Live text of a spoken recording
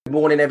Good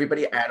morning,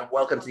 everybody, and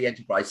welcome to the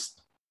Enterprise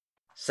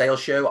Sales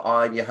Show.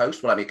 I'm your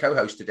host. I'm your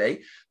co-host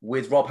today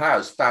with Rob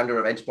Howes, founder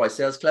of Enterprise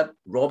Sales Club.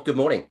 Rob, good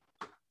morning.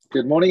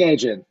 Good morning,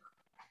 Adrian.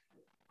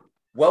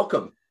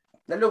 Welcome.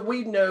 Now, look,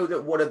 we know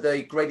that one of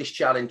the greatest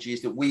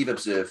challenges that we've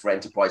observed for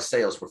enterprise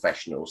sales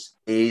professionals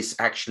is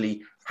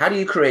actually how do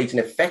you create an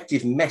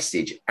effective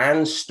message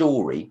and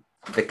story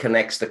that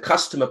connects the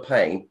customer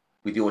pain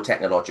with your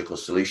technological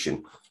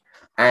solution.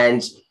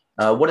 And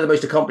one of the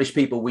most accomplished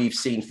people we've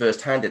seen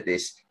firsthand at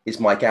this is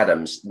Mike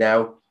Adams.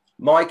 Now,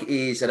 Mike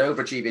is an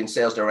overachieving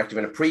sales director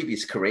in a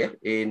previous career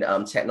in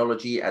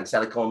technology and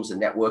telecoms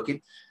and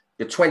networking,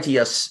 the 20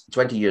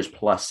 years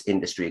plus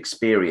industry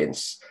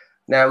experience.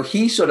 Now,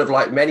 he sort of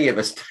like many of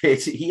us did,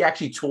 he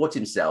actually taught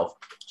himself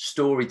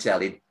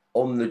storytelling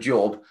on the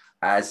job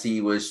as he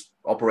was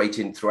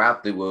operating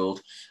throughout the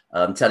world,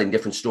 telling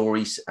different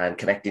stories and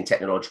connecting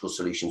technological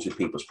solutions with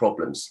people's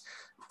problems.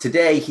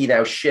 Today, he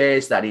now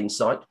shares that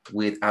insight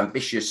with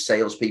ambitious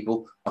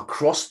salespeople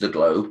across the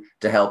globe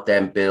to help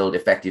them build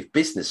effective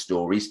business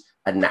stories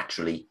and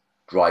naturally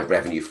drive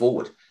revenue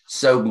forward.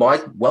 So,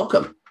 Mike,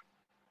 welcome.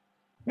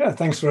 Yeah,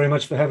 thanks very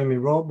much for having me,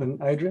 Rob and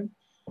Adrian.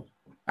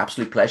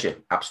 Absolute pleasure.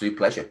 Absolute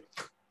pleasure.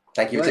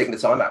 Thank you for taking the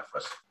time out for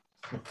us.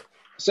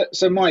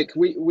 So Mike,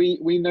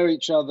 we know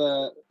each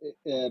other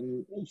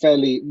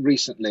fairly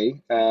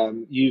recently.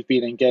 You've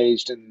been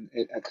engaged in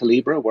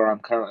Calibra, where I'm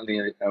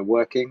currently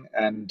working,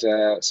 and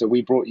so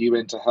we brought you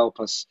in to help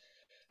us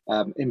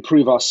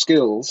improve our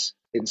skills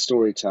in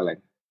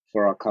storytelling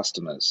for our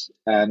customers.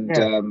 And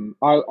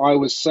I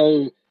was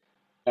so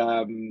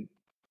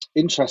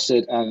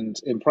interested and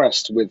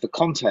impressed with the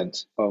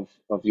content of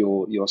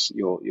your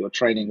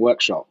training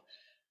workshop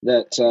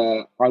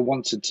that I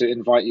wanted to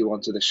invite you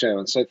onto the show,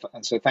 and so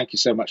thank you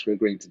so much for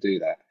agreeing to do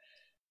that.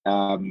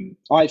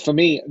 For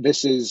me,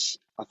 this is,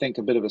 I think,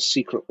 a bit of a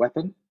secret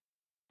weapon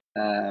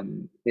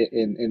in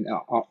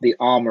the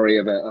armory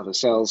of a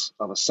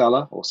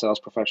seller or sales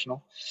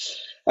professional.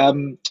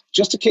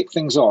 Just to kick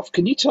things off,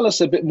 can you tell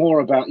us a bit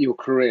more about your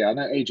career? I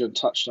know Adrian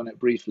touched on it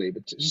briefly,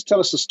 but just tell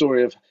us the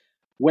story of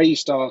where you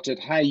started,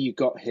 how you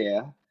got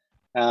here,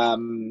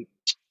 and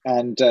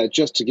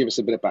just to give us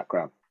a bit of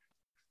background.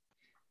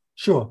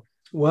 Sure.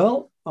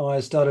 Well,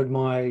 I started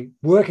my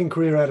working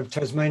career out of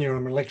Tasmania.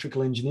 I'm an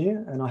electrical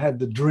engineer, and I had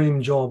the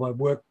dream job. I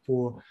worked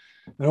for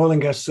an oil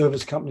and gas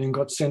service company and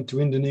got sent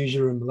to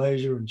Indonesia and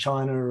Malaysia and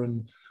China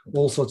and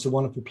all sorts of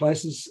wonderful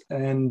places.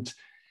 And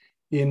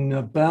in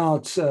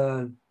about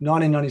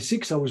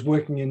 1996, I was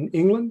working in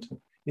England,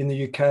 in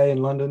the UK,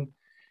 in London,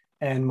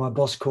 and my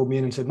boss called me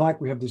in and said,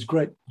 "Mike, we have this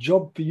great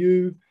job for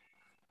you,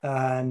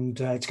 and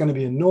it's going to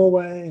be in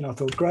Norway." And I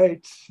thought,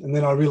 great. And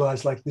then I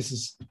realized, like, this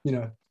is,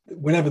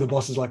 whenever the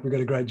boss is like, "We've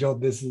got a great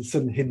job," there's a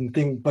certain hidden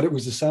thing, but it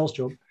was a sales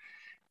job.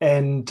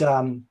 And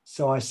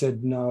so I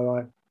said,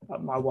 no,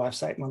 my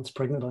wife's 8 months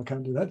pregnant. I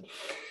can't do that.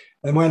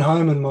 And went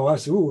home, and my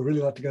wife said, "Oh, we'd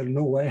really like to go to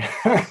Norway."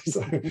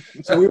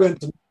 so we went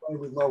to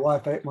Norway with my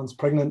wife, 8 months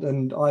pregnant,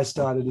 and I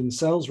started in the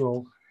sales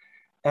role.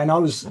 And I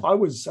was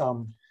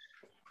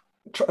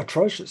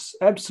atrocious,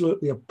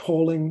 absolutely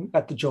appalling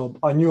at the job.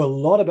 I knew a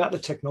lot about the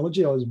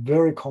technology. I was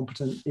very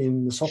competent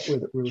in the software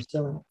that we were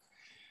selling,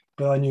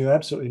 but I knew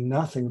absolutely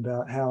nothing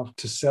about how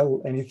to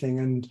sell anything.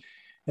 And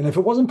if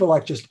it wasn't for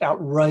like just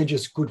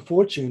outrageous good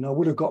fortune, I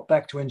would have got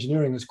back to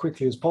engineering as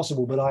quickly as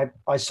possible. But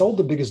I sold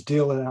the biggest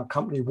deal in our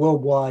company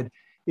worldwide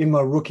in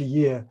my rookie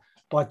year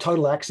by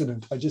total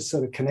accident. I just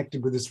sort of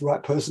connected with this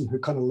right person who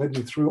kind of led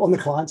me through, on the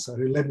client side,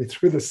 who led me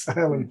through the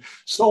sale and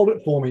sold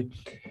it for me.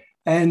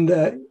 And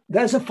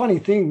that's a funny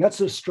thing.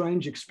 That's a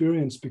strange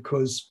experience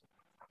because,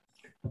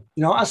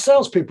 us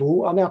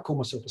salespeople, I now call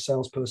myself a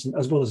salesperson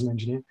as well as an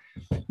engineer,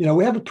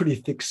 we have a pretty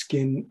thick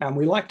skin and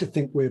we like to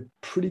think we're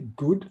pretty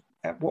good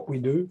at what we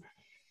do.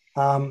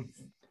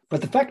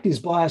 But the fact is,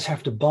 buyers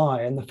have to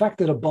buy. And the fact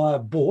that a buyer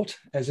bought,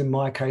 as in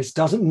my case,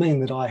 doesn't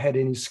mean that I had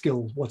any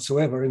skill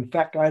whatsoever. In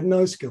fact, I had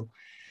no skill,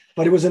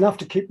 but it was enough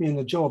to keep me in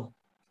the job.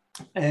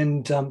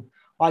 And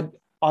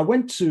I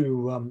went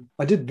to,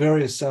 I did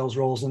various sales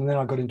roles, and then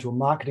I got into a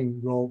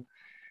marketing role.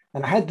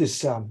 And I had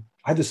this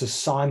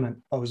assignment.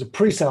 I was a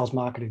pre-sales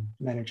marketing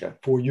manager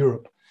for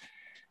Europe.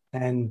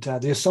 And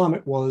the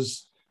assignment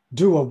was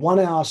do a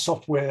 1-hour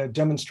software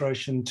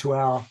demonstration to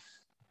our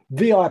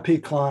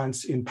VIP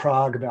clients in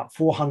Prague, about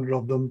 400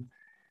 of them.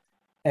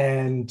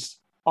 And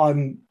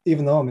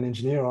even though I'm an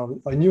engineer,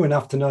 I knew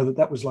enough to know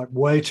that was like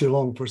way too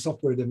long for a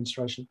software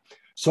demonstration.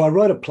 So I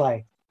wrote a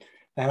play.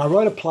 And I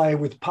wrote a play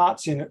with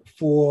parts in it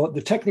for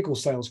the technical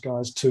sales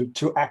guys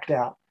to act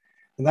out.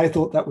 And they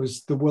thought that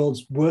was the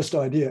world's worst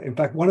idea. In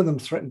fact, one of them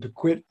threatened to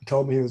quit. He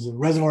told me he was a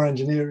reservoir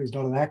engineer. He's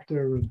not an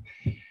actor.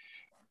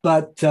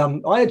 But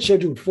I had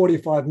scheduled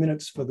 45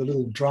 minutes for the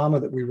little drama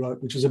that we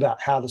wrote, which was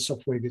about how the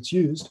software gets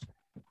used,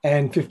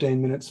 and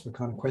 15 minutes for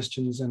kind of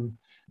questions. And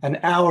an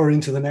hour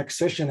into the next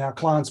session, our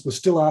clients were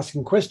still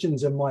asking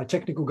questions and my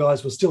technical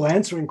guys were still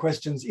answering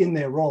questions in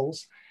their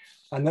roles.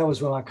 And that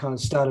was when I kind of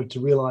started to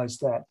realize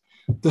that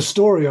the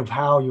story of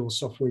how your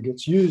software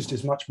gets used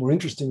is much more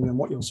interesting than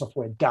what your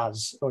software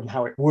does and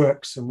how it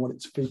works and what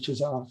its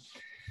features are.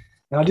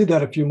 And I did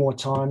that a few more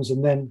times.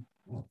 And then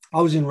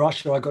I was in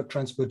Russia. I got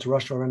transferred to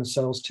Russia. I ran a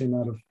sales team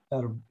out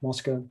of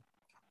Moscow.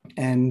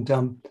 And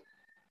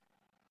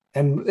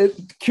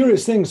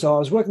curious thing, so I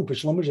was working for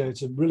Schlumberger.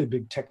 It's a really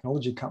big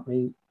technology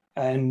company.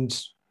 And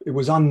it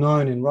was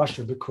unknown in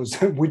Russia because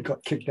we'd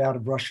got kicked out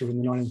of Russia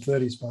in the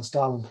 1930s by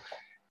Stalin.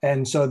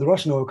 And so the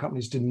Russian oil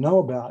companies didn't know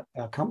about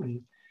our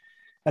company.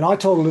 And I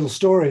told a little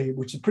story,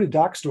 which is a pretty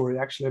dark story,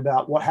 actually,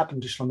 about what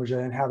happened to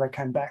Schlumberger and how they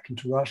came back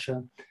into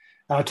Russia.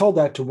 And I told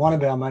that to one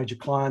of our major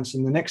clients.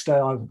 And the next day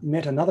I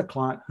met another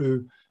client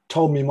who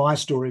told me my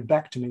story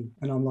back to me.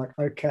 And I'm like,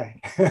 okay,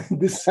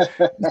 this story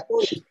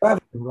is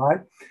traveling, right?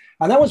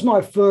 And that was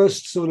my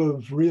first sort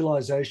of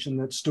realization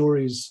that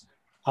stories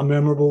are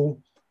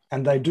memorable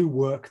and they do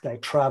work, they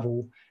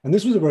travel. And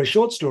this was a very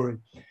short story.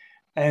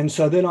 And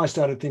so then I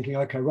started thinking,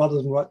 okay, rather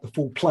than write the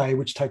full play,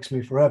 which takes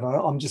me forever,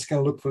 I'm just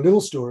going to look for little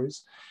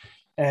stories.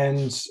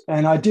 And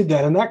I did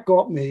that. And that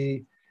got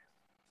me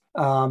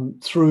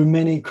through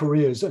many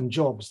careers and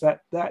jobs.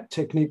 That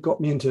technique got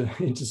me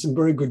into some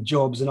very good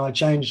jobs. And I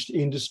changed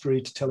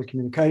industry to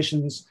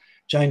telecommunications,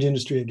 changed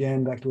industry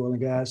again back to oil and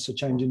gas, so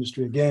changed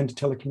industry again to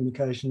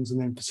telecommunications, and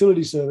then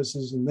facility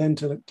services, and then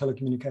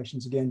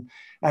telecommunications again.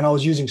 And I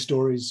was using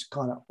stories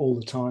kind of all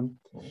the time.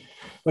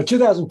 But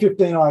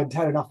 2015, I'd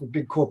had enough of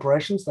big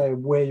corporations. They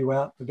wear you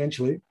out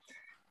eventually.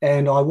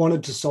 And I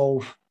wanted to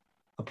solve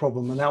a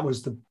problem. And that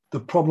was the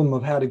problem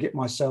of how to get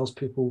my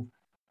salespeople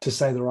to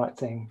say the right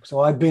thing.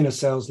 So I'd been a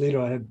sales leader.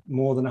 I had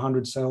more than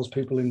 100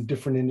 salespeople in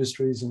different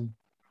industries. And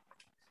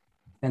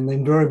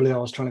invariably, I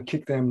was trying to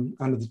kick them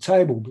under the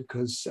table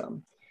because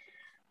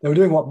they were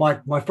doing what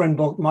my friend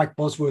Mike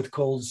Bosworth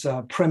calls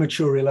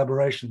premature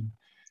elaboration.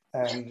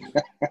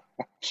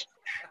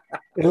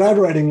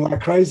 Elaborating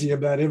like crazy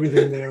about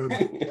everything there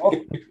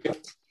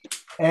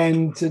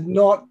and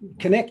not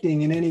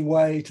connecting in any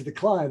way to the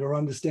client or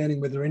understanding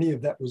whether any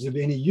of that was of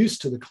any use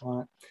to the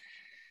client.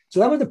 So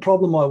that was the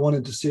problem I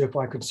wanted to see if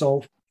I could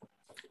solve.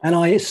 And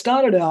I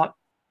started out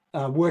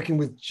working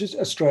with just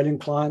Australian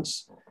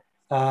clients,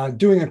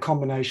 doing a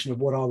combination of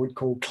what I would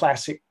call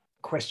classic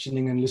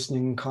questioning and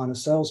listening kind of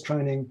sales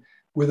training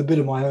with a bit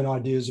of my own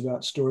ideas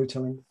about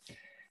storytelling.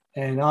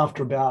 And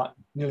after about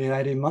nearly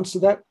 18 months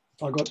of that,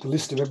 I got the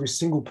list of every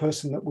single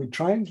person that we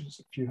trained, it was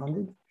a few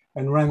hundred,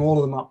 and rang all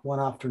of them up one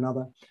after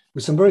another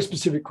with some very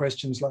specific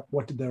questions like,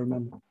 what did they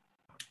remember?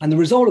 And the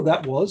result of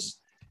that was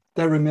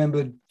they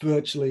remembered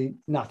virtually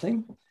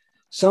nothing.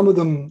 Some of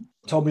them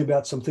told me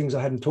about some things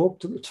I hadn't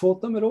taught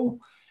them at all,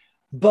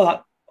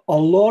 but a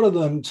lot of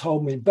them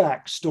told me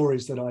back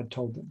stories that I'd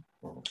told them.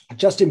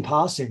 Just in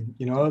passing,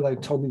 they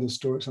told me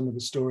some of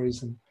the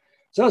stories. And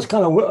so it was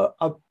kind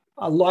of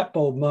a light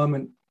bulb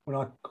moment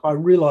when I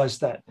realized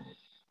that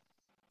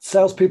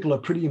salespeople are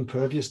pretty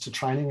impervious to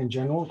training in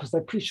general because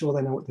they're pretty sure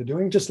they know what they're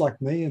doing, just like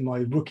me in my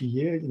rookie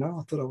year.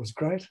 I thought I was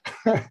great.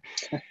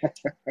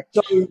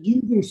 So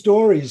using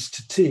stories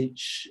to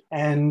teach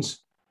and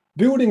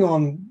building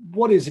on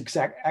what is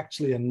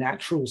actually a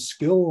natural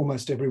skill.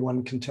 Almost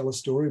everyone can tell a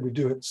story. We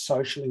do it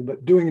socially,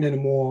 but doing it in a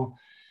more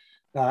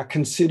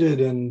considered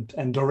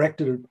and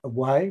directed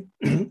way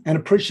and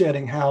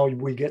appreciating how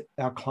we get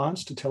our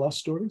clients to tell us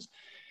stories.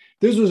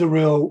 This was a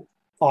real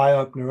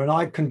eye-opener, and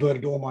I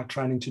converted all my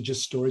training to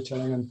just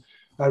storytelling, and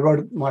I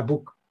wrote my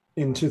book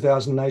in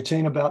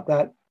 2018 about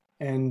that,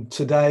 and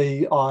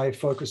today I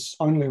focus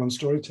only on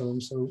storytelling.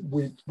 So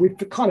we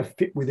kind of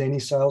fit with any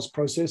sales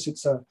process.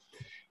 It's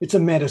a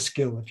meta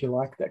skill, if you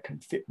like, that can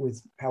fit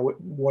with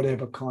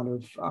whatever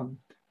kind of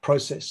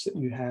process that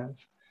you have,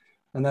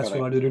 and that's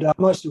what I do today. I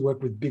mostly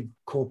work with big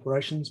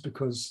corporations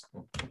because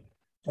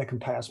they can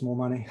pay us more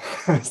money.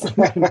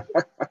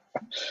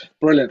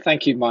 Brilliant.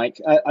 Thank you, Mike.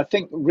 I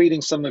think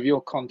reading some of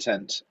your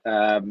content,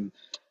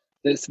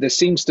 there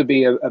seems to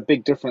be a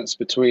big difference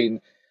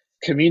between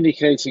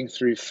communicating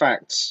through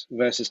facts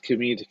versus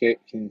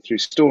communicating through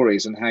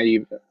stories, and how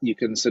you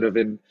can sort of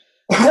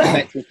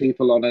connect with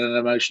people on an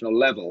emotional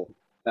level.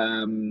 I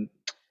don't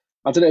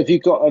know, have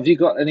you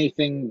got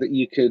anything that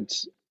you could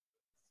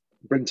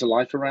bring to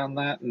life around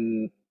that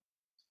and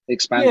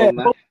expand on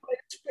that? Well,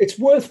 it's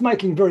worth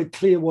making very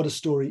clear what a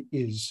story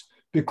is,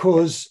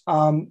 because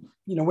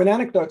when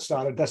Anecdote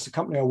started, that's the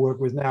company I work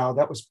with now,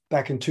 that was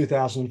back in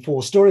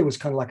 2004. Story was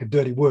kind of like a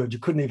dirty word. You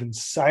couldn't even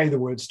say the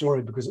word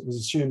story because it was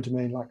assumed to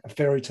mean like a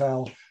fairy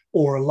tale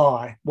or a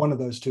lie, one of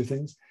those two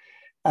things.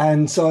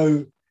 And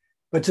so,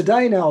 but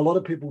today now, a lot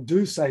of people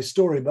do say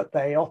story, but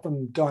they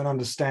often don't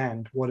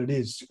understand what it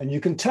is. And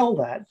you can tell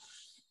that.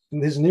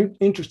 And there's an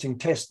interesting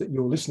test that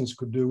your listeners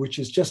could do, which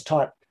is just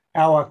type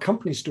our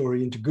company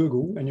story into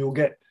Google, and you'll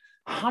get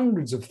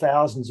hundreds of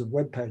thousands of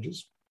web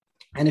pages.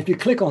 And if you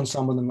click on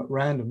some of them at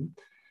random,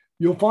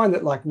 you'll find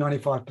that like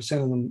 95%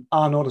 of them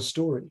are not a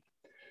story.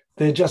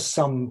 They're just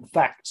some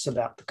facts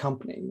about the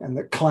company and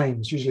the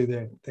claims.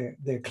 Usually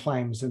they're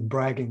claims and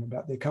bragging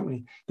about their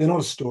company. They're not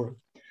a story.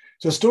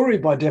 So a story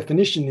by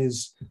definition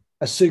is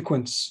a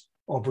sequence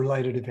of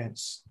related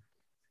events.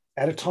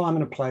 At a time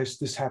and a place,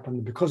 this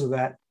happened. Because of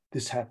that,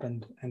 this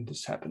happened and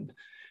this happened.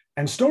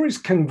 And stories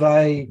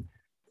convey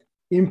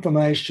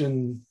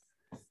information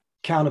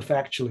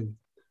counterfactually.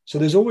 So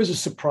there's always a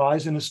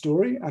surprise in a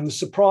story, and the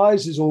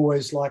surprise is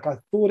always like, I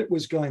thought it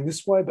was going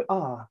this way, but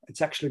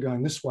it's actually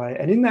going this way.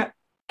 And in that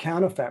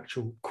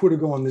counterfactual, could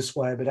have gone this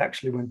way, but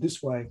actually went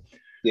this way.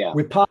 Yeah.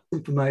 We pass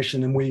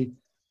information and we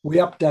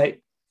update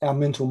our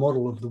mental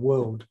model of the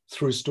world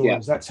through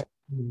stories. Yeah. That's how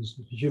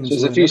humans so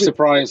there's a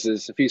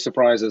few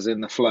surprises in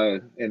the flow,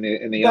 in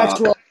the That's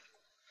arc. right.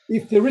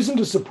 If there isn't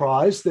a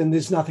surprise, then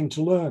there's nothing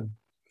to learn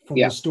from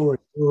the story.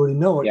 We already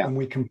know it and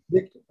we can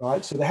predict it,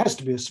 right? So there has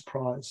to be a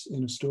surprise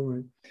in a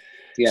story.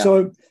 Yeah.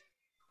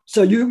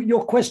 So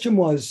your question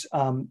was,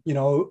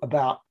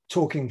 about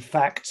talking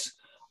facts.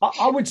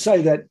 I would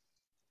say that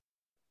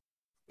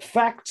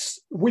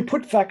we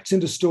put facts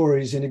into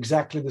stories in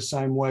exactly the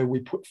same way we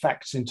put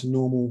facts into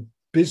normal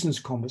business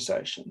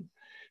conversation.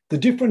 The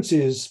difference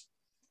is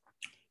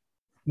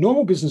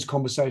normal business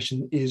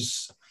conversation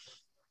is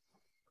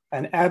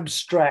an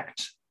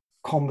abstract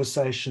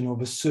conversation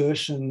of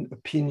assertion,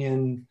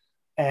 opinion,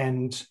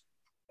 and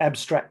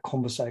abstract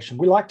conversation.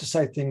 We like to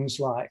say things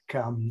like,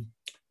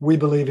 we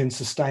believe in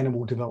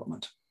sustainable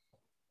development.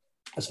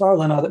 As far as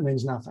I know, that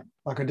means nothing.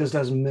 Like, it just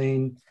doesn't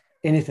mean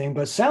anything,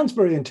 but it sounds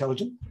very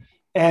intelligent.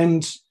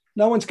 And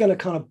no one's going to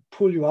kind of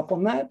pull you up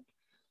on that.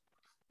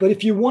 But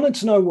if you wanted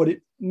to know what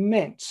it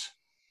meant,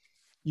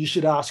 you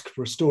should ask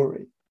for a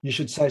story. You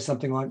should say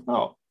something like,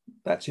 oh,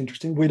 that's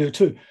interesting. We do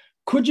too.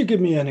 Could you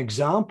give me an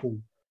example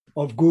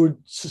of good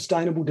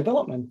sustainable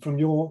development from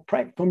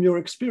your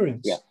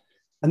experience? Yeah.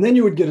 And then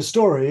you would get a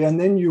story, and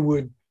then you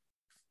would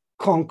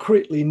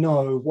concretely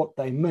know what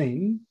they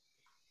mean,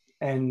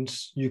 and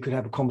you could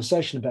have a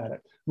conversation about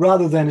it,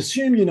 rather than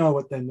assume you know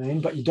what they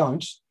mean, but you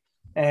don't.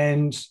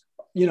 And,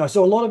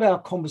 so a lot of our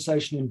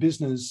conversation in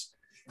business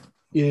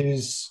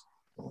is,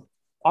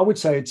 I would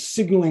say, it's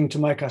signaling to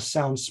make us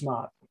sound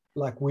smart,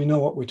 like we know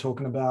what we're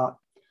talking about.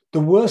 The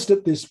worst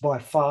at this by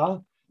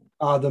far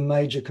are the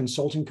major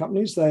consulting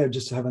companies. They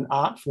just have an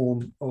art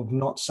form of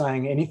not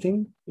saying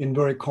anything in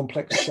very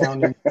complex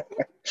sounding,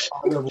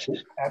 high-level,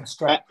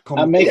 abstract.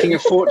 I'm making a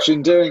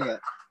fortune doing it.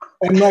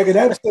 And make an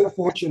absolute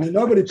fortune, and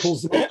nobody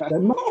pulls them out. They're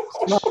not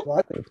smart,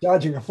 right? They're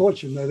charging a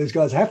fortune, though. These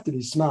guys have to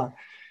be smart.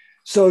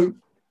 So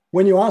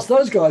when you ask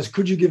those guys,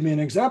 could you give me an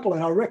example?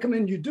 And I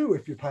recommend you do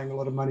if you're paying a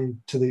lot of money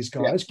to these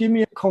guys. Give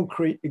me a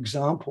concrete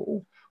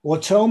example, or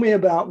tell me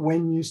about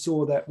when you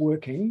saw that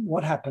working,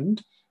 what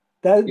happened.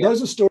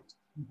 Those are story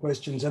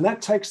questions, and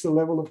that takes the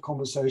level of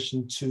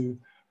conversation to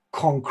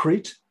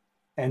concrete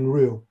and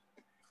real.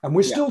 And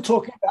we're still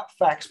talking about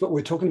facts, but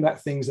we're talking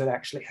about things that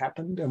actually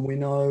happened, and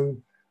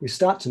we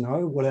start to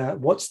know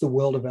what's the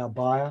world of our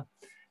buyer,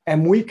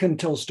 and we can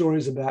tell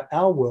stories about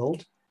our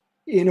world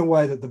in a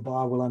way that the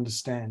buyer will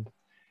understand.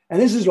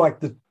 And this is like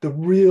the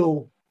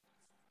real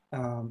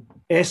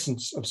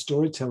essence of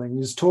storytelling,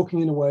 is talking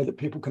in a way that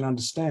people can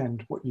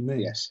understand what you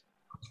mean. Yes.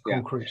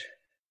 Concrete.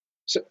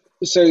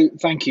 So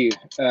thank you,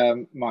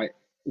 Mike,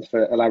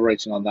 for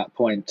elaborating on that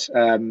point.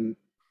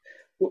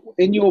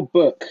 In your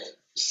book,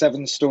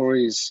 7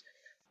 Stories,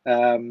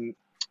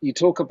 you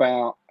talk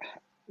about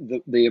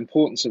the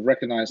importance of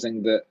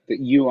recognizing that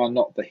you are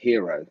not the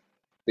hero,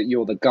 that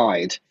you're the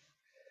guide.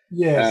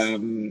 Yes.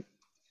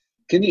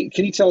 Can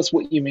you tell us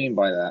what you mean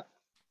by that?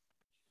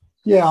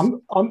 Yeah,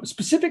 I'm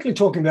specifically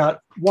talking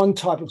about one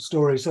type of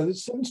story. So the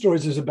 7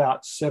 Stories is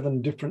about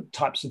 7 different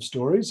types of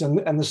stories,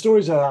 and the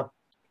stories are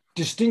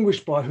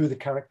distinguished by who the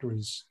character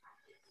is.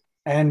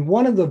 And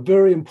one of the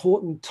very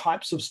important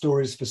types of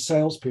stories for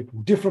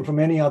salespeople, different from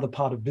any other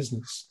part of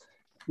business,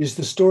 is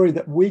the story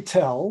that we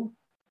tell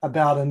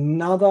about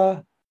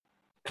another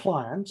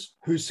client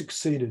who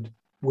succeeded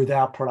with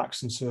our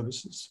products and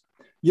services.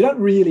 You don't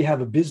really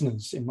have a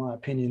business, in my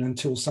opinion,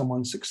 until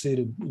someone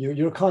succeeded.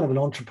 You're kind of an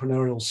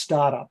entrepreneurial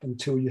startup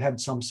until you had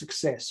some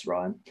success,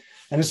 right?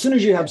 And as soon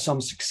as you have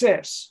some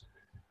success,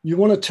 you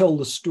want to tell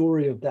the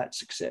story of that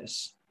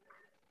success.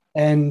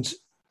 And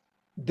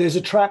there's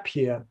a trap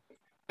here,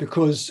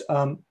 because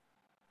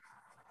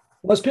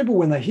most people,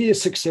 when they hear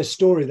success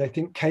story, they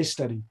think case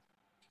study.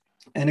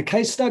 And a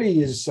case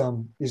study is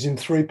in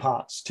 3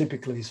 parts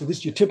typically. So this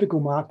is your typical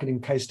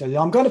marketing case study.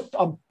 I'm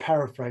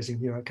paraphrasing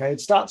here, okay?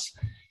 It starts,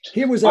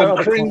 here was our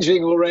I'm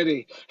cringing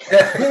already.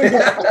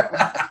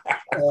 Our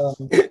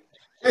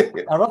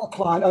other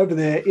client over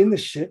there in the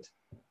shit.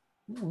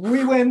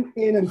 We went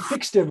in and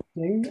fixed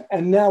everything,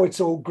 and now it's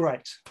all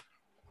great.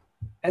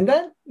 And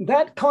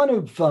that kind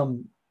of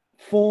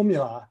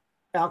formula,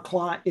 our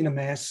client in a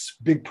mess,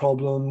 big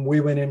problem,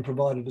 we went in,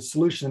 provided a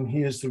solution,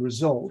 here's the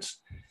result.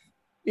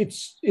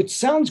 It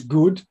sounds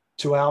good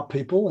to our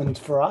people and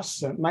for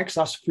us, it makes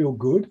us feel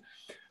good,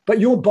 but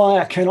your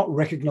buyer cannot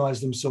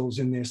recognize themselves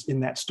in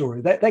that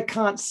story. They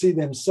can't see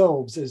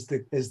themselves as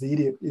the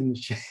idiot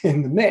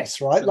in the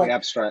mess, right? Like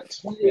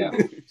abstract.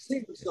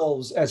 See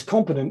themselves as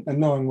competent and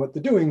knowing what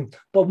they're doing,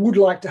 but would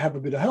like to have a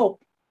bit of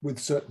help with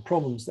certain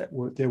problems that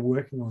they're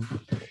working on.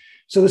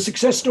 So the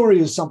success story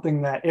is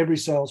something that every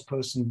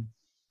salesperson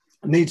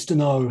needs to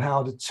know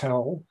how to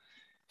tell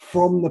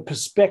from the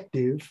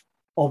perspective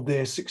of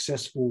their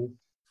successful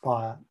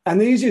buyer.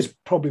 And the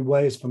easiest probably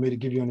way is for me to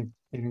give you an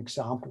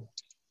example.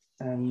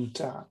 And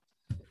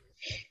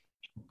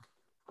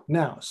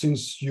Now,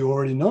 since you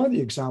already know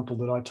the example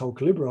that I told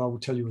Calibra, I will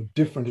tell you a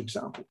different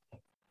example.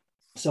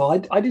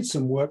 So I did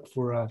some work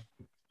for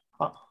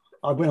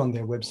I went on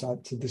their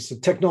website to this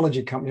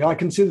technology company. I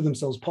consider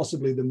themselves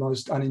possibly the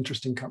most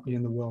uninteresting company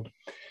in the world.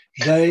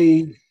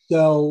 They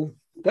sell,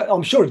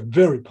 I'm sure it's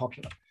very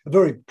popular,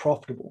 very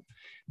profitable.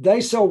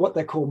 They sell what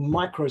they call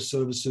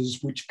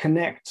microservices, which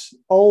connect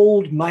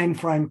old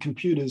mainframe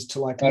computers to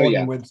like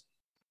modern websites,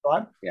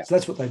 right? Yeah. So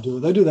that's what they do.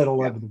 They do that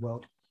all over the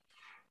world.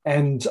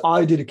 And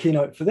I did a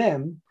keynote for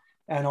them,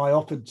 and I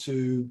offered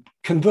to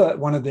convert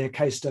one of their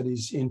case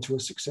studies into a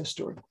success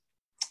story.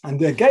 And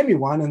they gave me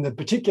one, and the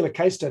particular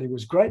case study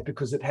was great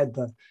because it had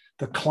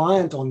the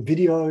client on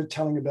video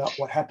telling about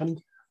what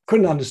happened.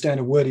 Couldn't understand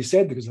a word he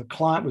said because the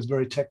client was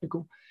very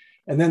technical.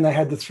 And then they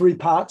had the 3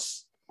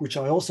 parts, which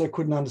I also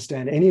couldn't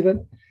understand any of it.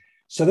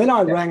 So then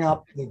I rang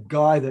up the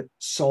guy that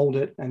sold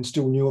it and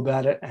still knew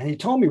about it, and he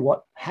told me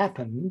what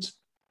happened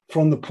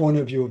from the point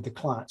of view of the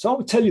client. So I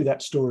will tell you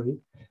that story,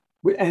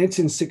 and it's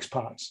in 6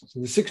 parts. So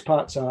the 6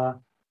 parts are: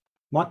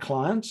 my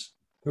client,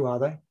 who are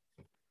they?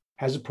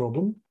 Has a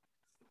problem.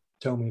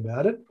 Tell me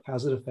about it.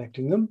 How's it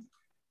affecting them?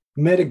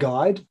 Met a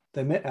guide.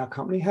 They met our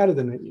company. How did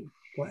they meet you?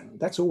 Well,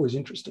 that's always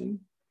interesting.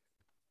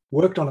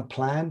 Worked on a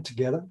plan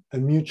together, a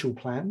mutual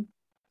plan.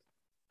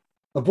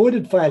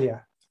 Avoided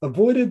failure.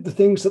 Avoided the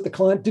things that the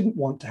client didn't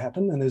want to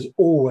happen, and there's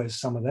always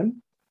some of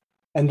them.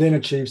 And then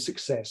achieved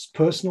success,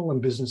 personal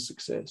and business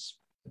success.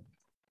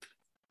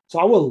 So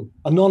I will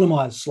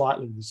anonymize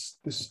slightly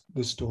this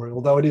story,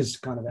 although it is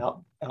kind of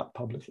out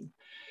publicly.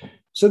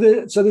 So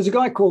there's a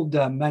guy called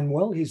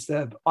Manuel. He's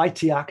the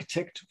IT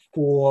architect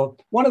for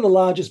one of the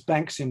largest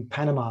banks in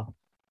Panama,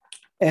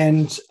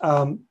 and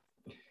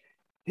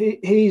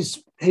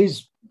he's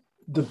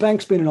the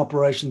bank's been in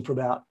operation for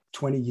about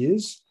 20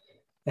 years,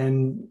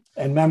 and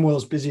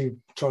Manuel's busy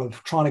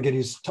trying to get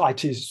his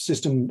IT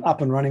system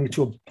up and running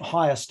to a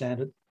higher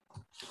standard,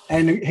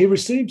 and he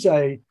receives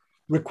a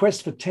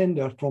request for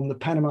tender from the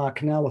Panama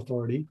Canal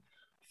Authority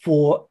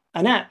for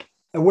an app,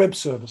 a web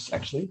service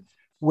actually,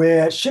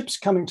 where ships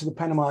coming to the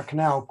Panama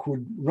Canal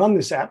could run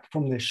this app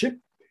from their ship.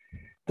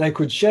 They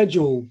could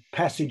schedule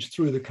passage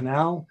through the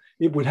canal.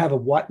 It would have a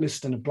white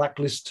list and a black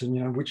list,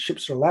 and which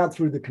ships are allowed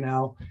through the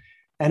canal,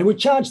 and it would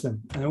charge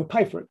them and it would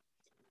pay for it.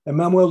 And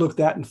Manuel looked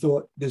at that and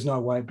thought, there's no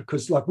way,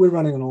 because like we're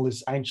running on all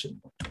this ancient,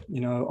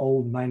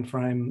 old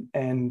mainframe,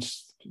 and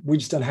we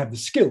just don't have the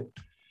skill.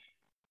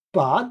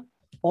 But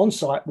on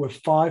site were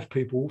 5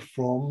 people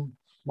from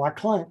my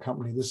client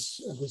company,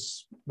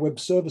 this web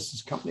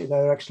services company. They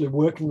were actually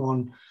working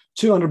on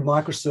 200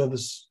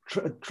 microservice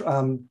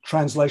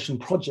translation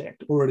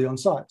project already on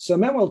site. So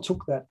Manuel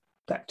took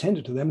that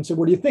tender to them and said,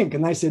 what do you think?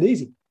 And they said,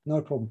 easy,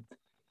 no problem.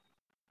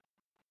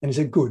 And he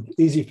said, good,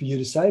 easy for you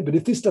to say, but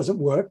if this doesn't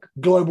work,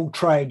 global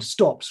trade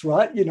stops,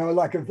 right?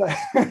 Like if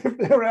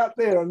they're out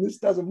there and this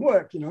doesn't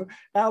work,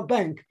 our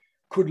bank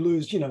could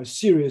lose,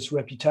 serious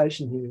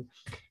reputation here.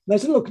 And they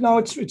said, look, no,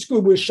 it's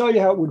good. We'll show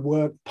you how it would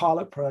work,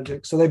 pilot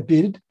project. So they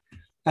bid,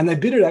 and they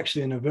bid it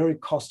actually in a very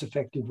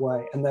cost-effective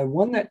way. And they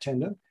won that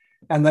tender.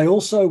 And they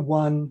also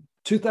won,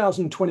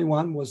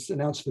 2021 was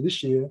announced for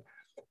this year,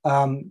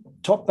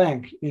 top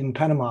bank in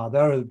Panama.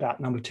 They're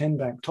about number 10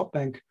 bank, top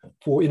bank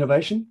for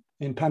innovation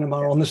in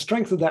Panama on the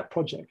strength of that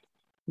project.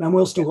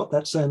 Manuel still got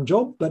that same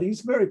job, but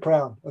he's very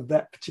proud of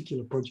that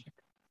particular project.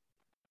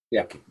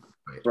 Yeah,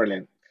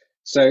 brilliant.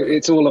 So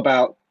it's all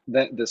about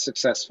the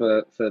success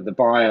for the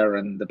buyer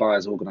and the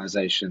buyer's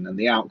organization and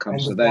the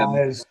outcomes for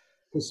them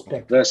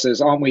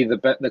versus, aren't we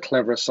the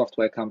cleverest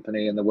software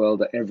company in the world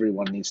that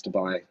everyone needs to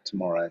buy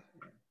tomorrow?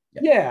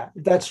 Yeah,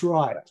 that's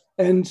right.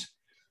 And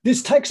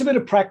this takes a bit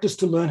of practice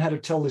to learn how to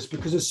tell this,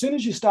 because as soon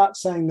as you start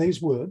saying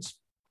these words,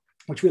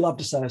 which we love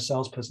to say as a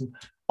salesperson,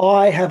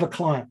 I have a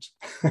client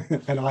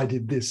and I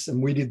did this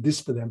and we did this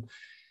for them,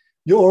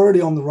 you're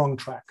already on the wrong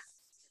track.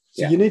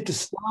 So you need to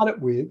start it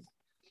with,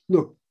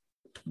 look,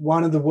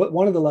 one of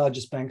the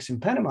largest banks in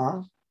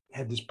Panama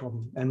had this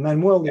problem, and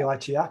Manuel, the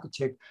IT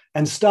architect,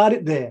 and start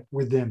it there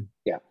with them.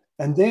 Yeah.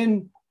 And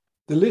then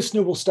the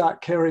listener will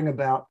start caring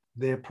about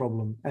their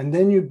problem. And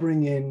then you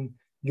bring in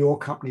your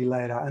company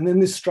later. And then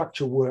this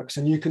structure works,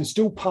 and you can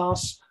still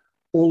pass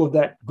all of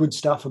that good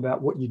stuff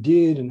about what you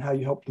did and how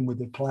you helped them with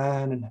their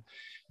plan. And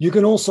you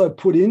can also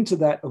put into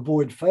that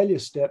avoid failure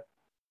step,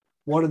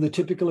 what are the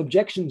typical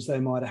objections they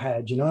might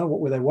have had? What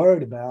were they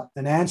worried about?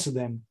 And answer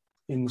them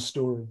in the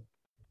story.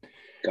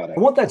 Got it.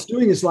 And what that's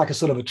doing is like a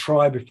sort of a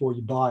try before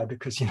you buy,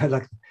 because,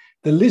 like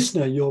the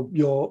listener,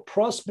 your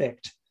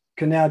prospect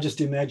can now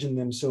just imagine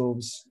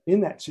themselves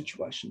in that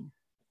situation,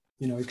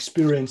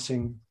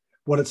 experiencing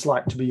what it's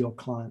like to be your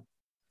client.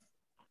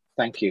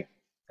 Thank you.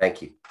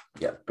 Thank you.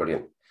 Yeah,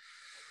 brilliant.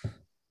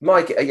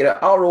 Mike,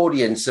 our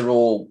audience are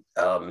all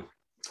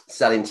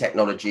selling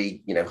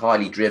technology,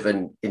 highly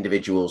driven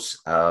individuals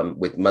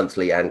with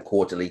monthly and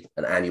quarterly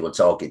and annual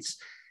targets.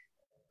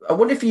 I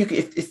wonder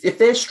if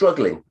they're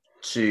struggling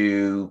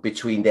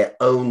between their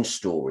own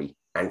story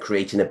and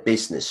creating a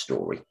business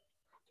story,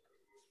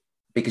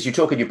 because you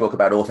talk in your book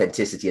about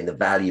authenticity and the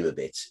value of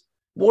it.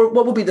 What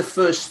would be the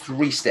first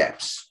 3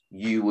 steps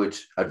you would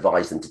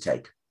advise them to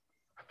take?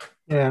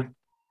 Yeah.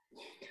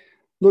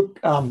 Look,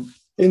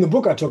 in the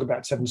book, I talk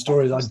about 7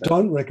 stories. I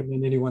don't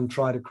recommend anyone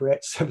try to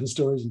create 7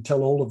 stories and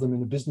tell all of them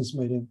in a business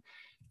meeting.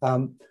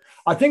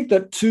 I think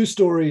that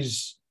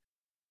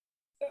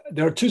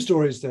there are 2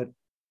 stories that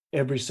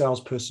every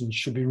salesperson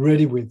should be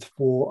ready with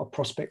for a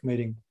prospect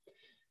meeting.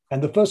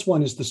 And the first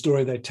one is the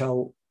story they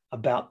tell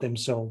about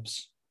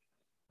themselves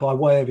by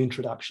way of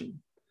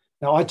introduction.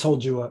 Now, I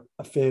told you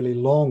a fairly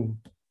long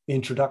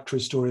introductory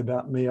story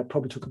about me. It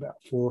probably took about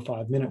 4 or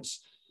 5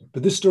 minutes,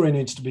 but this story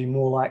needs to be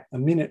more like a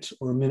minute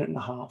or a minute and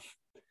a half.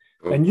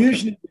 And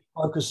usually we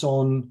focus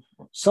on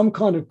some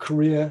kind of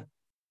career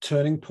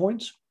turning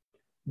point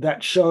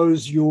that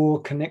shows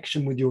your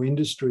connection with your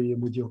industry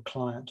and with your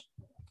client.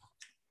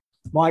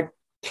 My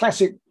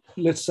classic,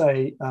 let's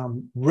say,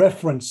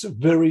 reference,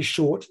 very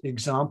short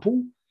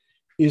example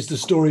is the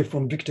story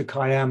from Victor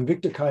Kiam.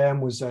 Victor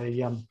Kiam was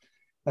an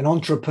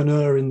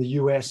entrepreneur in the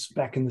US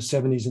back in the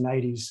 70s and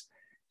 80s.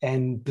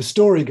 And the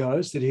story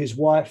goes that his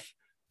wife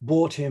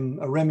bought him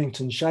a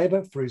Remington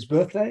shaver for his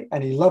birthday,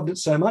 and he loved it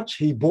so much,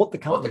 he bought the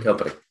company.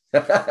 Bought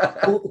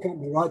the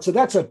company, right? So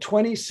that's a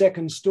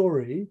 20-second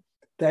story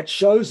that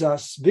shows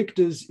us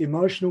Victor's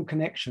emotional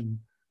connection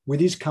with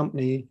his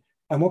company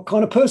and what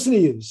kind of person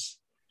he is.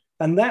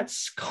 And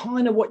that's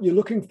kind of what you're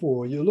looking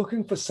for. You're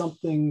looking for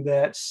something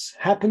that's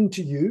happened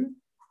to you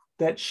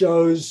that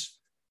shows,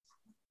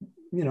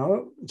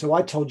 so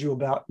I told you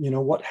about,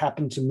 what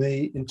happened to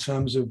me in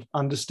terms of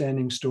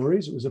understanding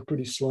stories. It was a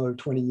pretty slow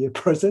 20-year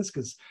process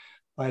because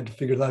I had to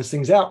figure those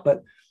things out.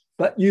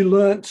 But you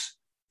learnt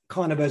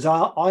kind of as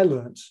I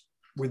learnt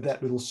with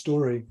that little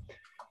story.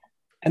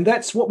 And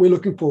that's what we're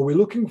looking for. We're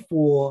looking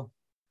for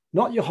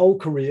not your whole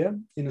career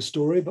in a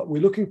story, but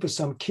we're looking for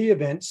some key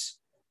events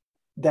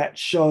that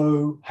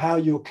show how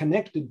you're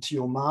connected to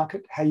your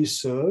market, how you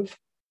serve,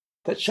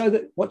 that show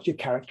that what your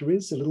character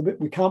is a little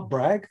bit. We can't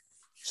brag.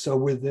 So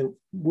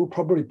we'll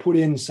probably put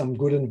in some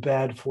good and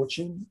bad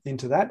fortune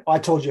into that. I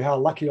told you how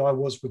lucky I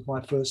was with my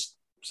first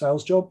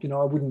sales job.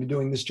 I wouldn't be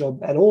doing this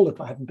job at all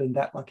if I hadn't been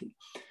that lucky.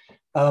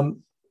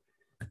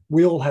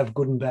 We all have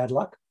good and bad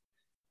luck.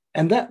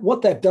 And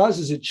what that does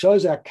is it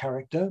shows our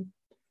character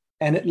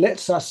and it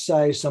lets us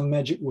say some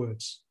magic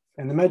words.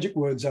 And the magic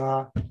words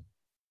are,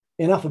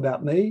 enough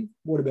about me,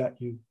 what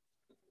about you?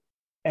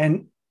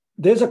 And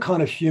there's a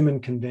kind of human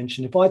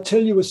convention. If I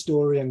tell you a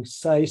story and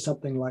say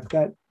something like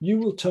that, you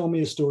will tell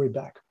me a story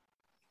back.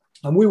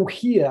 And we will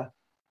hear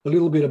a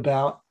little bit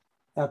about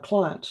our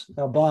client,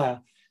 our buyer.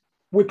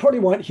 We probably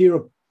won't hear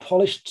a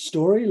polished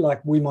story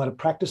like we might have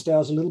practiced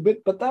ours a little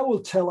bit, but they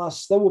will tell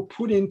us, they will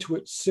put into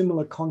it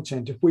similar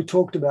content. If we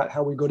talked about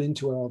how we got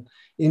into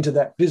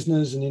that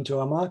business and into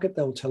our market,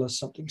 they'll tell us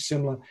something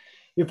similar.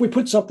 If we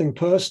put something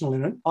personal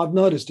in it, I've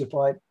noticed if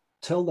I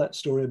tell that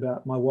story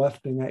about my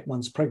wife being 8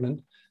 months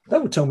pregnant, they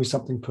would tell me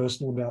something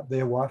personal about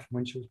their wife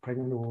when she was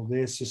pregnant or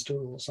their sister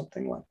or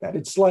something like that.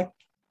 It's like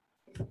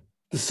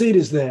the seed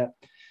is there.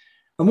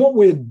 And what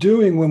we're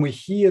doing when we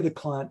hear the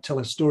client tell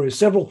a story,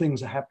 several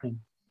things are happening.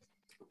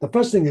 The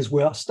first thing is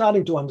we're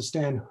starting to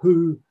understand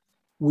who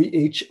we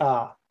each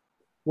are.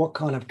 What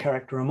kind of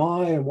character am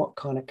I and what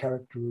kind of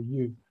character are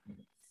you?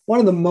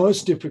 One of the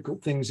most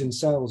difficult things in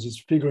sales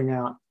is figuring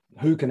out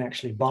who can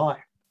actually buy,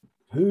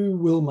 who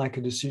will make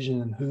a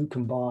decision and who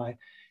can buy.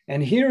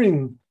 And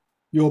hearing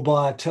your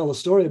buyer tell a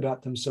story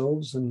about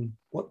themselves and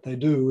what they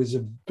do is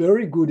a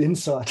very good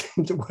insight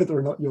into whether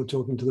or not you're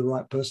talking to the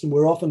right person.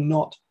 We're often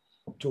not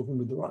talking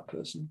with the right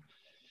person.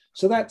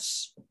 So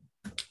that's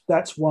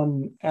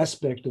one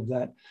aspect of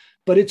that.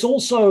 But it's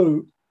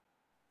also,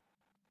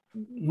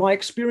 my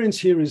experience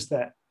here is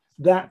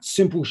that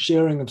simple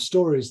sharing of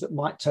stories that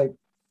might take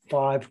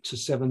 5 to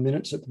 7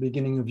 minutes at the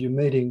beginning of your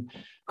meeting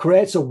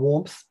creates a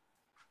warmth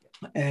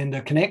and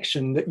a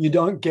connection that you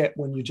don't get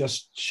when you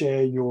just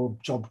share your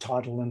job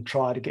title and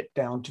try to get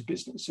down to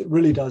business. It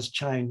really does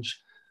change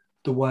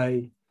the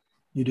way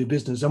you do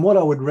business. And what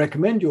I would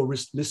recommend your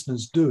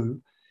listeners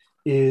do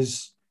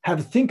is have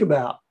a think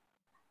about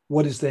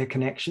what is their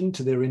connection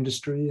to their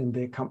industry and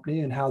their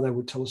company and how they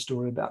would tell a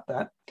story about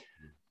that.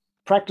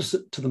 Practice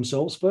it to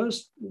themselves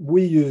first.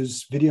 We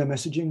use video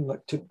messaging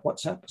like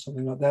WhatsApp or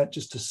something like that,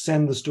 just to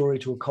send the story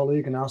to a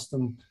colleague and ask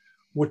them,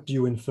 what do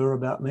you infer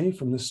about me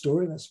from this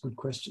story? That's a good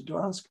question to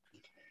ask.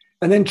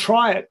 And then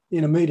try it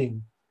in a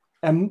meeting.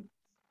 And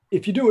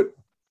if you do it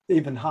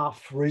even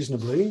half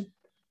reasonably,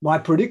 my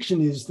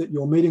prediction is that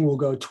your meeting will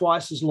go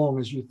twice as long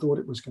as you thought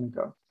it was going to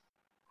go.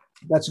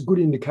 That's a good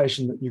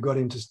indication that you got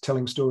into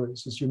telling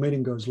stories as your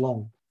meeting goes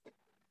long,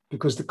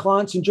 because the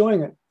client's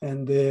enjoying it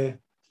and they're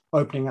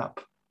opening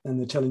up and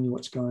they're telling you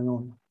what's going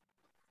on.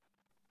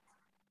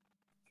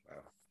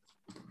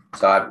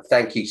 So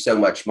thank you so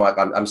much, Mike.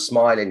 I'm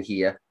smiling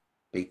here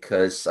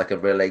because I can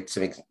relate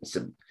to it. It's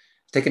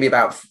taken me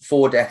about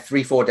 4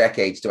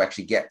 decades to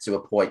actually get to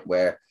a point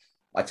where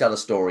I tell a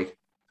story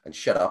and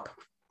shut up.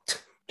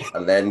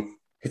 And then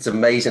it's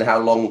amazing how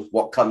long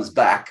what comes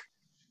back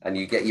and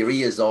you get your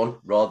ears on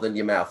rather than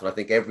your mouth. And I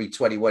think every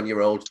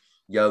 21-year-old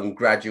young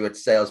graduate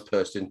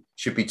salesperson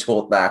should be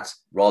taught that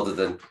rather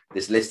than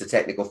this list of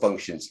technical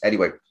functions.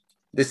 Anyway,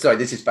 this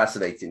is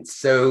fascinating.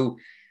 So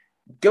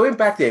going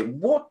back there,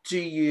 what do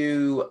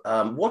you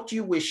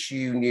wish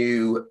you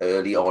knew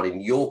early on in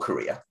your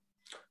career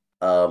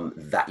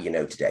that you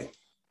know today?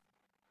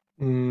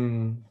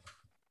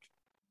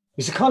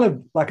 It's a kind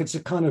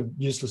of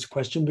useless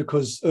question,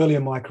 because early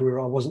in my career,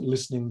 I wasn't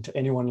listening to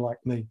anyone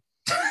like me.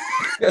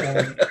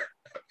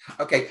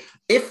 Okay,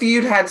 if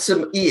you'd had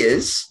some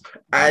ears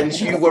and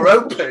you were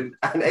open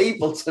and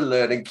able to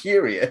learn and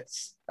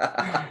curious.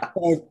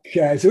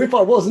 Okay, so if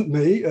I wasn't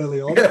me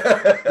early on,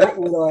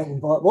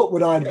 what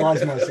would I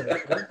advise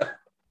myself?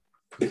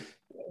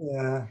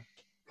 Yeah,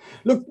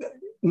 look,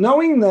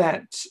 knowing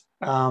that,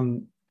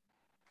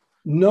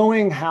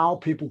 knowing how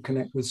people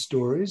connect with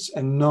stories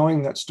and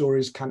knowing that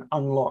stories can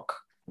unlock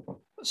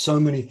so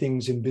many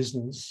things in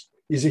business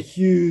is a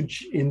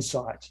huge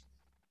insight.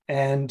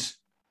 And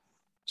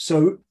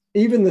so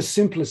even the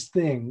simplest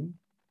thing,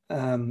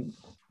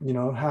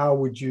 how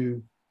would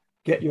you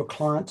get your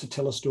client to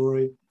tell a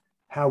story?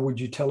 How would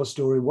you tell a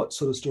story? What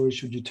sort of story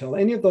should you tell?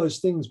 Any of those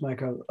things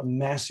make a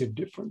massive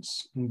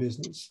difference in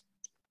business.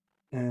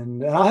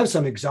 And I have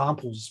some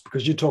examples,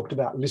 because you talked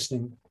about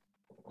listening.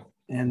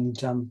 And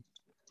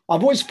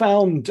I've always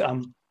found the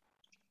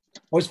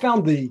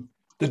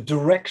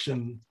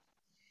direction,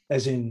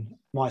 as in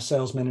my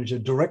sales manager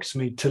directs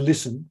me to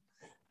listen,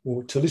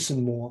 or to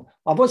listen more.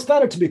 I've always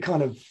found it to be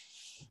kind of,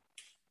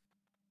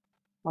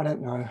 I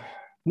don't know,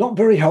 not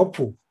very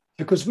helpful,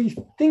 because we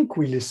think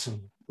we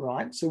listen,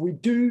 right? So we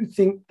do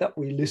think that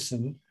we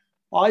listen.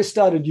 I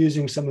started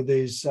using some of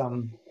these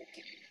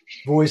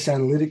voice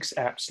analytics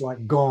apps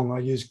like Gong. I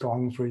used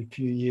Gong for a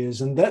few years,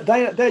 and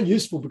they're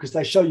useful because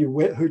they show you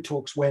who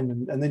talks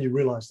when, and then you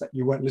realize that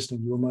you weren't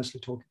listening, you were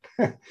mostly talking.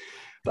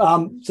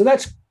 So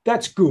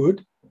that's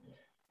good,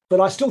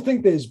 but I still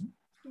think there's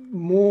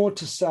more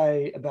to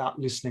say about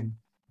listening.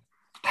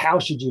 How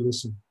should you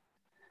listen?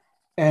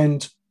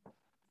 And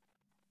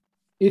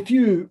if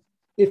you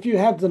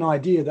have an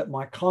idea that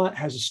my client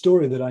has a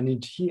story that I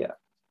need to hear,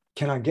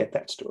 can I get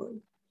that story?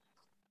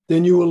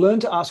 Then you will learn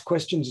to ask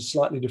questions a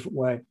slightly different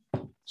way.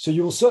 So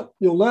you'll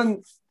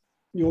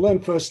learn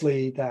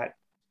firstly that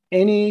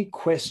any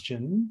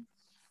question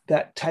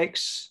that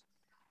takes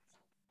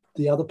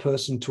the other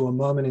person to a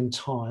moment in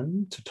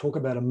time, to talk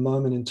about a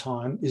moment in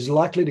time, is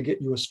likely to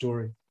get you a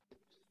story.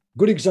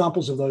 Good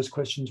examples of those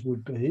questions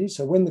would be,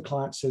 so when the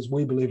client says,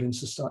 we believe in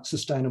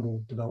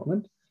sustainable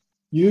development,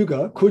 you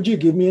go, could you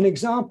give me an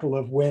example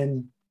of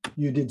when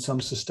you did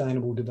some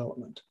sustainable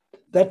development?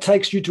 That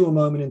takes you to a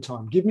moment in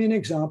time. Give me an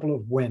example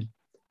of when.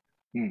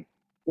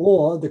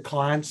 Or the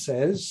client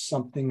says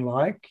something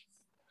like,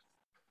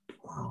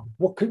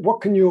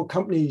 what can your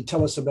company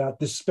tell us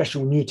about this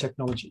special new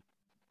technology?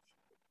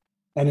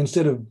 And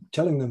instead of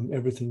telling them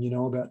everything you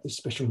know about this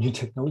special new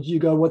technology, you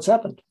go, what's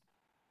happened?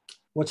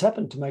 What's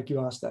happened to make you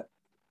ask that?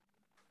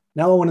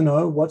 Now I want to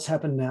know what's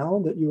happened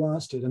now that you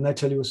asked it, and they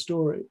tell you a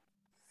story.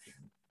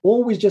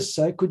 Or we just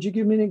say, could you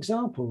give me an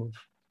example of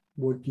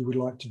what you would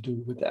like to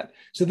do with that?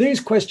 So these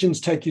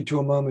questions take you to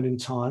a moment in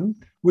time,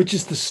 which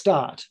is the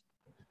start.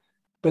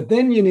 But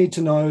then you need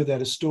to know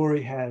that a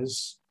story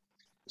has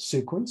a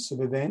sequence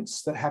of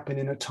events that happen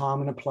in a time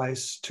and a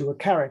place to a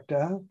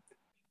character.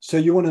 So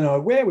you want to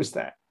know, where was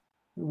that?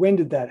 When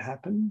did that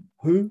happen?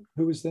 Who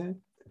was there?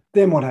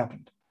 Then what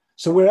happened?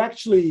 So we're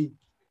actually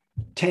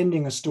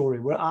tending a story.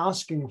 We're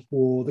asking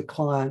for the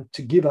client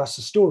to give us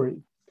a story.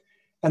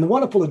 And the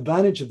wonderful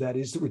advantage of that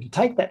is that we can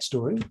take that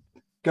story,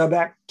 go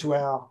back to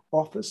our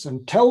office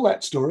and tell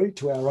that story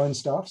to our own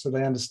staff so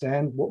they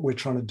understand what we're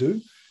trying to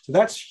do. So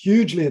that's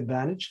hugely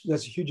advantage.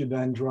 That's a huge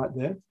advantage right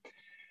there.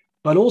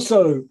 But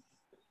also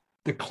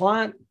the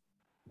client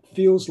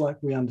feels like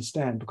we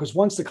understand, because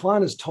once the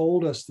client has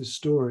told us this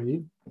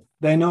story,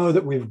 they know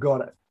that we've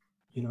got it,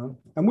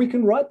 and we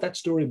can write that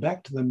story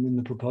back to them in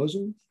the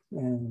proposal,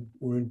 and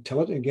or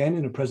tell it again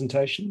in a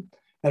presentation.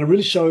 And it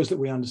really shows that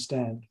we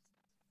understand.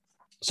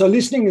 So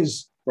listening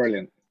is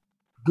brilliant,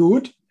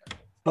 good,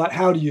 but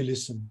how do you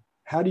listen?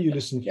 How do you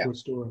listen for a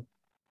story?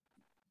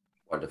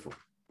 Wonderful.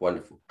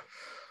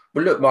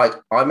 Well, look, Mike,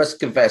 I must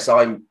confess,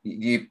 I'm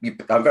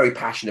very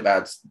passionate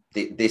about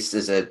this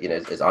as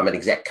as I'm an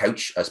exec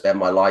coach. I spend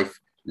my life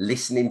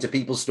listening to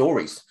people's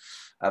stories.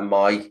 And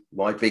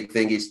my big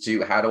thing is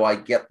how do I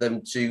get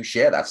them to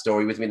share that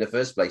story with me in the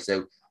first place?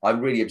 So I'm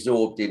really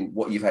absorbed in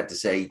what you've had to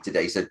say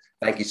today. So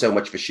thank you so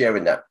much for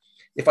sharing that.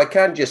 If I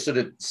can just sort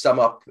of sum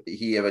up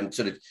here and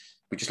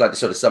we'd just like to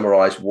sort of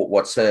summarize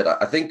what's heard.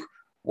 I think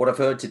what I've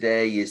heard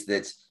today is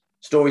that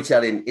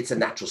storytelling, it's a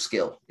natural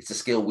skill. It's a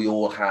skill we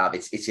all have.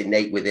 It's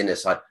innate within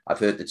us. I've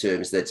heard the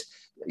terms that,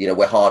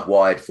 we're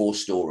hardwired for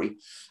story.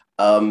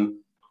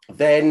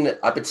 Then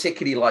I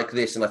particularly like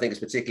this, and I think it's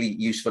particularly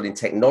useful in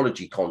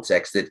technology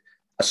context, that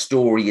a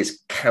story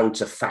is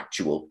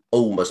counterfactual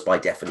almost by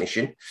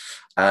definition.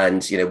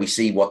 And, we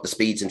see what the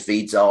speeds and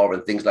feeds are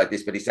and things like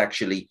this, but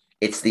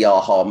it's the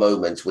aha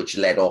moment which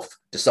led off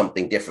to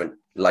something different,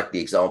 like the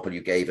example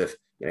you gave of,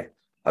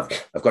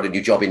 I've got a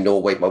new job in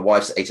Norway. My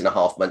wife's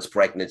 8.5 months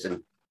pregnant,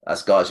 and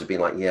us guys have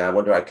been like, yeah, I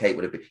wonder how Kate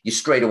would have been. You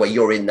straight away,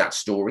 you're in that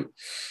story.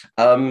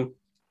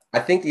 I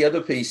think the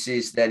other piece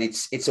is then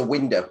it's a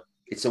window.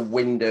 It's a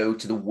window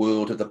to the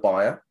world of the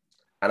buyer.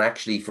 And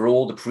actually, for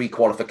all the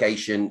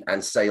pre-qualification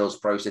and sales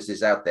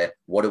processes out there,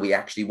 what do we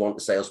actually want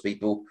the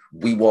salespeople?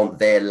 We want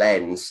their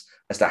lens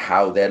as to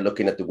how they're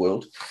looking at the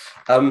world.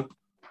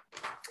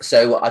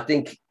 So I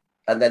think,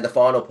 and then the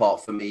final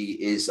part for me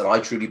is, and I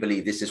truly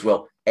believe this as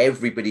well,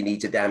 everybody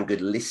needs a damn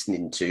good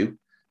listening to.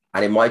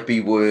 And it might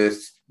be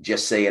worth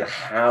just saying,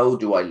 how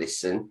do I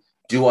listen?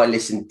 Do I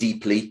listen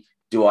deeply?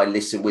 Do I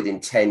listen with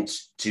intent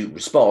to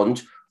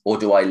respond? Or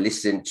do I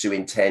listen to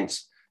intent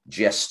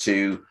just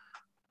to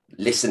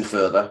listen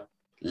further,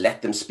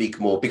 let them speak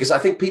more? Because I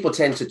think people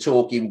tend to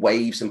talk in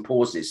waves and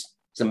pauses.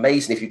 It's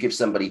amazing if you give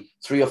somebody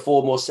 3 or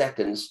 4 more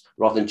seconds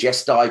rather than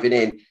just diving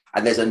in,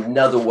 and there's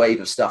another wave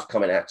of stuff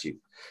coming at you.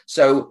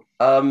 So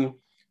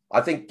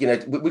I think,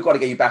 we've got to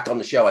get you back on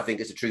the show, I think,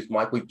 is the truth,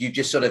 Mike. You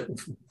just sort of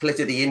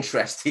splitted the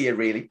interest here,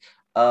 really.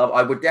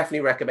 I would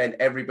definitely recommend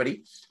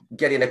everybody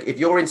getting if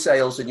you're in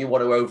sales and you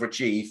want to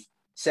overachieve,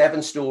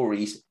 7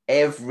 stories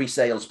every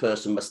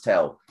salesperson must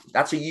tell.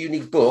 That's a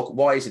unique book.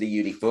 Why is it a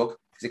unique book?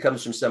 Because it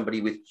comes from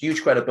somebody with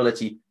huge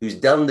credibility who's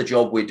done the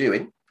job we're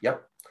doing.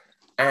 Yep.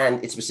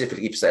 And it's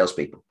specifically for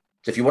salespeople.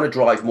 So if you want to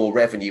drive more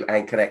revenue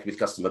and connect with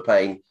customer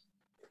pain,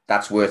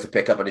 that's worth a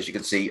pickup. And as you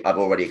can see, I've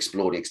already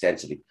explored it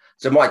extensively.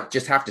 So Mike,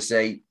 just have to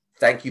say,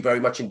 thank you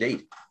very much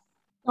indeed.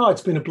 Oh,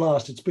 it's been a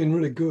blast. It's been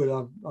really good.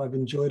 I've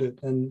enjoyed it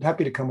and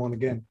happy to come on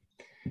again.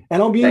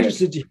 And I'll be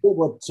interested to hear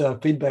what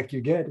feedback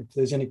you get. If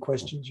there's any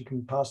questions, you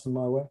can pass them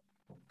my way.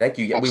 Thank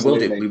you. Yeah, we will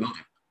do. We will do.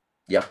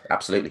 Yeah,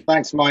 absolutely.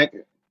 Thanks, Mike.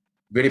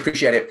 Really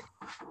appreciate it.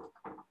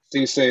 See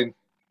you soon.